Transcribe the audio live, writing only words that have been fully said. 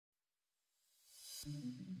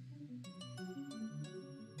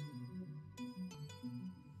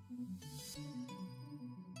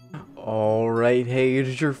Alright, hey, it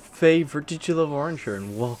is your favorite teacher of Orange here,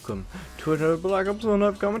 and welcome to another Black Ops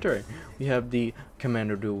 1 commentary. We have the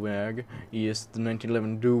Commando Dual Mag, yes, the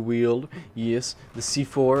 1911 Dual Wield, yes, the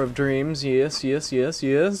C4 of Dreams, yes,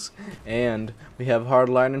 and we have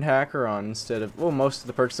Hardline and Hacker on instead of, well, most of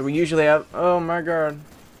the perks that we usually have. Oh my god.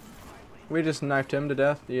 We just knifed him to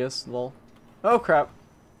death, yes, lol. Oh crap.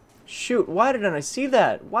 Shoot, why didn't I see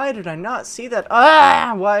that? Why did I not see that?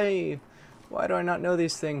 Ah, why do I not know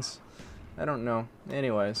these things? I don't know.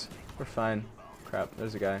 Anyways, we're fine. Crap,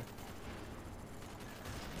 there's a guy.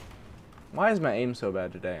 Why is my aim so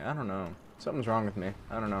bad today? I don't know. Something's wrong with me.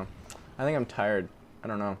 I don't know. I think I'm tired. I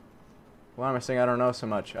don't know. Why am I saying I don't know so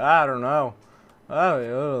much? I don't know. I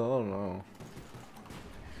don't know.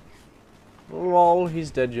 Lol,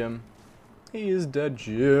 he's dead, Jim. He is dead,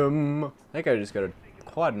 Jim. I think I just got a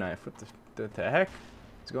quad knife. What the heck?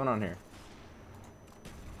 What's going on here?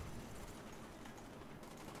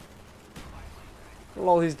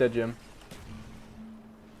 Lol, he's dead, Jim.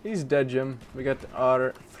 He's dead, Jim. We got the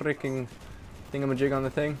otter freaking thingamajig on the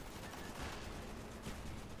thing.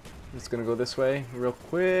 It's gonna go this way real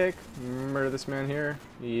quick. Murder this man here.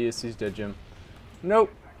 Yes, he's dead, Jim. Nope.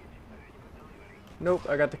 Nope,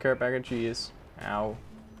 I got the care package. He is. Ow.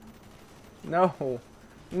 No.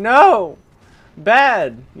 No!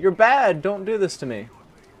 Bad! You're bad! Don't do this to me.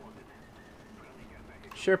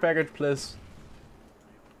 Share package, please.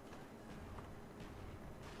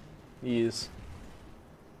 Yes.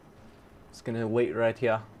 Just gonna wait right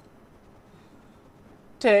here.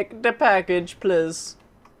 Take the package, please.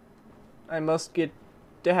 I must get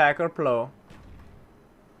the hacker plow.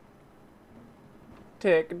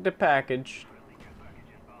 Take the package.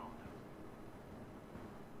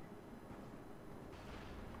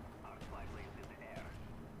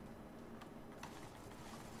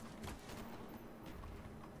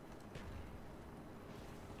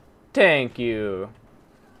 Thank you.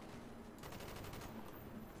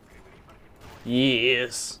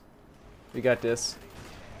 Yes. We got this.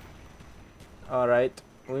 Alright.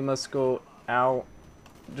 We must go out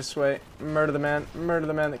this way. Murder the man. Murder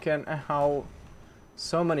the man that can. Ow.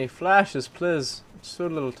 So many flashes, please. So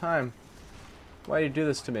little time. Why do you do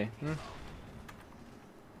this to me?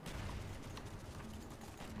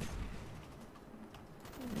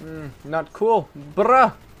 Not cool.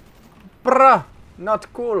 Bruh. Bruh.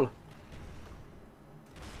 Not cool.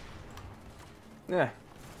 Yeah.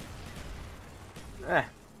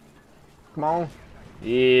 Come on.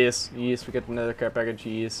 Yes, yes, we got another care package,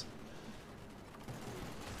 yes.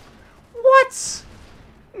 What?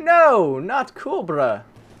 No, not cool, bruh.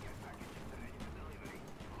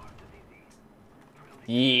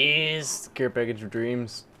 Yes, care package of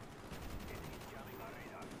dreams.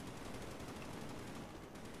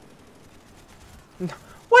 No.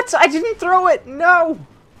 What? I didn't throw it! No!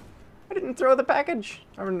 I didn't throw the package.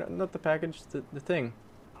 Or not the package, the thing.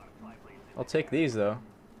 I'll take these though.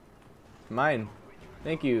 Mine.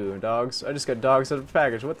 Thank you, dogs. I just got dogs out of the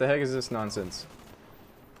package. What the heck is this nonsense?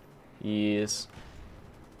 Yes.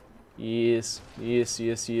 Yes. Yes,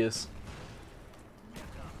 yes, yes.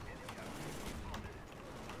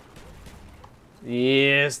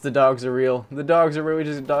 Yes, the dogs are real. The dogs are real. We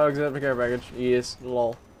just got dogs out of the care package. Yes,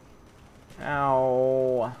 lol.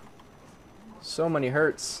 Ow. So many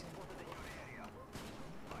hurts.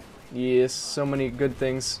 Yes, so many good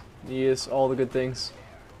things. Yes, all the good things.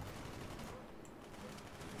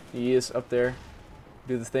 Yes, up there.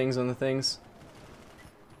 Do the things on the things.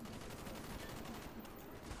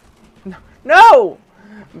 No! No!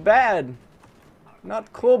 Bad!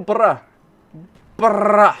 Not cool, bruh!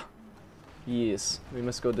 Bruh! Yes, we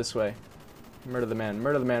must go this way. Murder the man,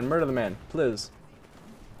 murder the man, murder the man, please.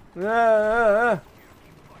 That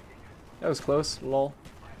was close, lol.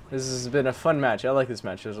 This has been a fun match. I like this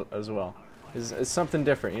match as well. It's something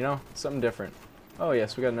different, you know? Something different. Oh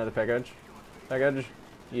yes, we got another package. Package?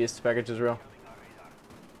 Yes, the package is real.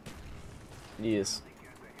 Yes.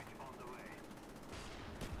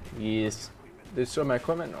 Yes. They stole my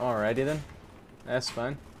equipment? Alrighty then. That's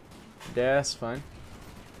fine. That's fine.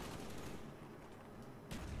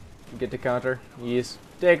 Get the counter. Yes.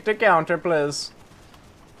 Take the counter, please.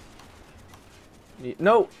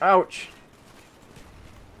 No! Ouch!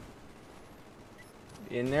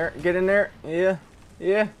 In there, get in there. Yeah,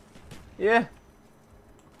 yeah, yeah.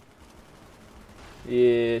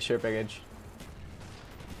 Yeah, share package.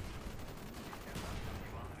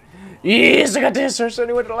 Yes, I got this. There's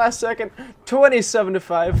only went the last second. 27 to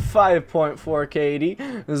 5, 5.4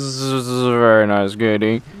 KD. This is very nice,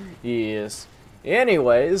 KD. Yes.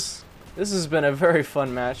 Anyways, This has been a very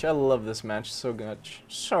fun match. I love this match so much.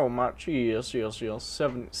 So much. Yes, yes, yes.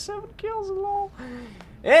 Seven kills, lol.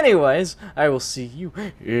 Anyways, I will see you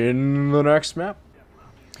in the next map.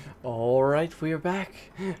 Alright, we are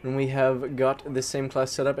back, and we have got the same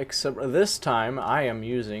class setup, except this time I am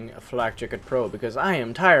using a Flak Jacket Pro, because I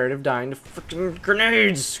am tired of dying to freaking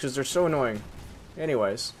grenades, because they're so annoying.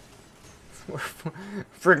 Anyways.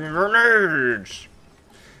 Freaking grenades!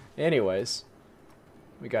 Anyways.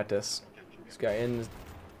 We got this. This guy in...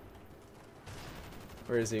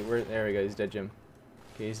 Where is he? There we go, he's dead, Jim.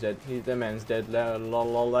 Okay, he's dead. That man's dead.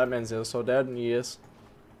 Lol, that man's also dead. Yes.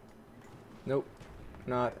 Nope.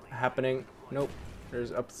 Not happening. Nope. There's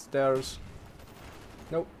upstairs.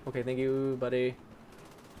 Nope. Okay, thank you, buddy.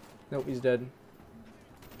 Nope, he's dead.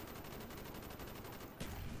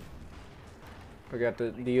 We got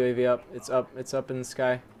the UAV up. It's up. It's up in the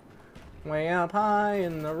sky. Way up high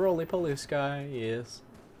in the roly-poly sky. Yes.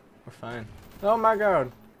 We're fine. Oh my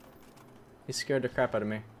god. He scared the crap out of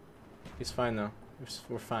me. He's fine though.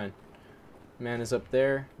 We're fine. Man is up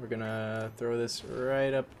there. We're gonna throw this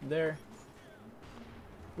right up there.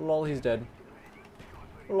 Lol, he's dead.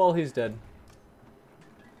 Lol, he's dead.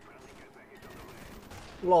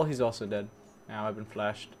 Lol, he's also dead. Ow, I've been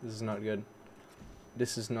flashed. This is not good.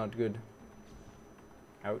 This is not good.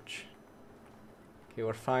 Ouch. Okay,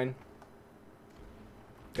 we're fine.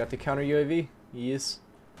 Got the counter UAV. Yes.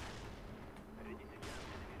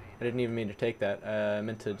 I didn't even mean to take that. I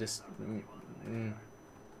meant to just...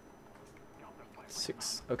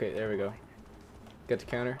 6. Okay, there we go. Got the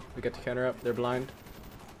counter. We got the counter up. They're blind.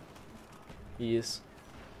 Yes.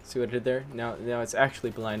 See what I did there? Now it's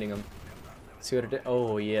actually blinding them. See what I did?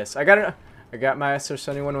 Oh yes, I got it. I got my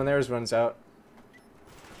SR-71 when theirs runs out.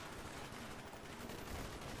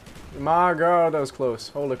 My god, that was close.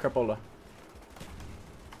 Holy crapola.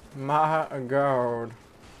 My god.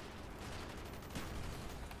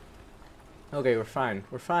 Okay, we're fine.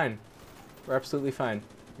 We're fine. We're absolutely fine.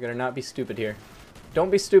 We gotta not be stupid here.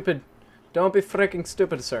 Don't be stupid. Don't be freaking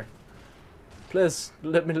stupid, sir. Please,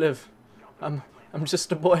 let me live. I'm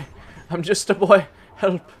just a boy. I'm just a boy.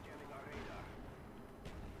 Help.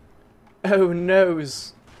 Oh,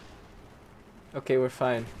 noes. Okay, we're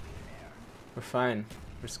fine. We're fine.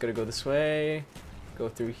 We're just gonna go this way. Go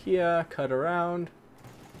through here. Cut around.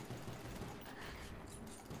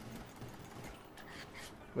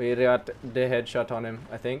 We got the headshot on him,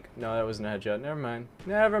 I think. No, that wasn't a headshot. Never mind.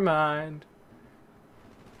 Never mind.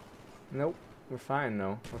 Nope. We're fine,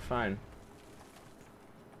 though. We're fine.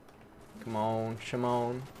 Come on,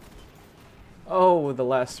 Shimon. Oh, the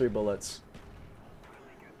last 3 bullets.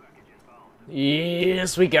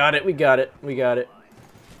 Yes, we got it, we got it, we got it.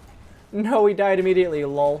 No, we died immediately,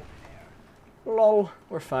 lol. Lol,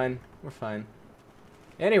 we're fine, we're fine.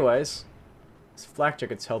 Anyways, this flak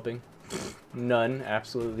jacket's helping. None,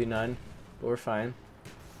 absolutely none, but we're fine.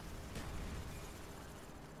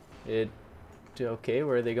 Okay,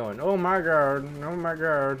 where are they going? Oh my god, oh my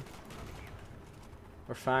god.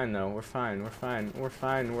 We're fine though, we're fine, we're fine, we're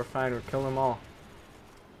fine, we're fine, we're killing them all.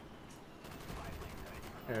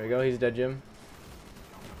 There we go, he's dead, Jim.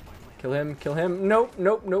 Kill him, kill him. Nope,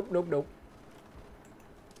 nope, nope, nope, nope.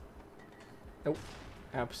 Nope.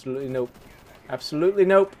 Absolutely nope. Absolutely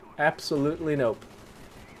nope. Absolutely nope.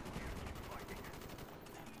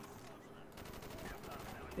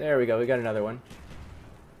 There we go, we got another one.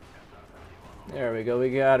 There we go, we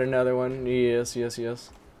got another one. Yes, yes, yes.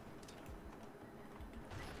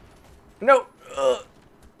 No! Ugh.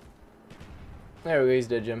 There we go, he's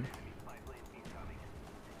dead, Jim.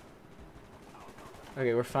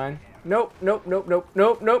 Okay, we're fine. Nope, nope, nope, nope,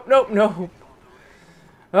 nope, nope, nope, nope.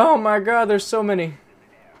 Oh my god, there's so many.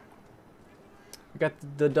 We got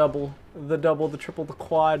the double, the triple, the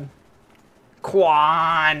quad.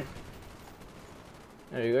 Quad!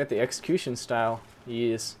 There you go, the execution style.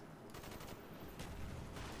 Yes.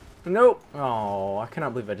 Nope. Oh, I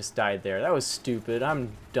cannot believe I just died there. That was stupid.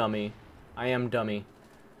 I'm dummy. I am dummy.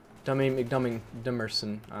 Dummy McDumming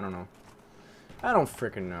Dummerson. I don't know. I don't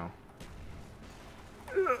freaking know.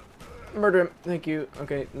 Murder him. Thank you.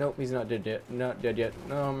 Okay. Nope, he's not dead yet. Not dead yet.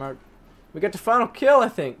 No, Mark. We got the final kill, I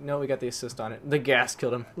think. No, we got the assist on it. The gas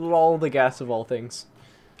killed him. Lol, the gas of all things.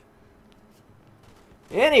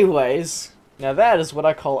 Anyways, now that is what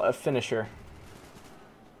I call a finisher.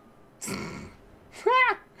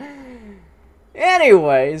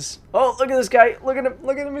 Anyways, oh, look at this guy. Look at him.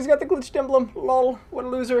 Look at him. He's got the glitched emblem. Lol. What a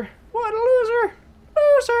loser. What a loser.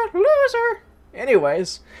 Loser. Loser.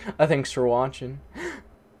 Anyways, thanks for watching.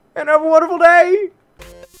 And have a wonderful day.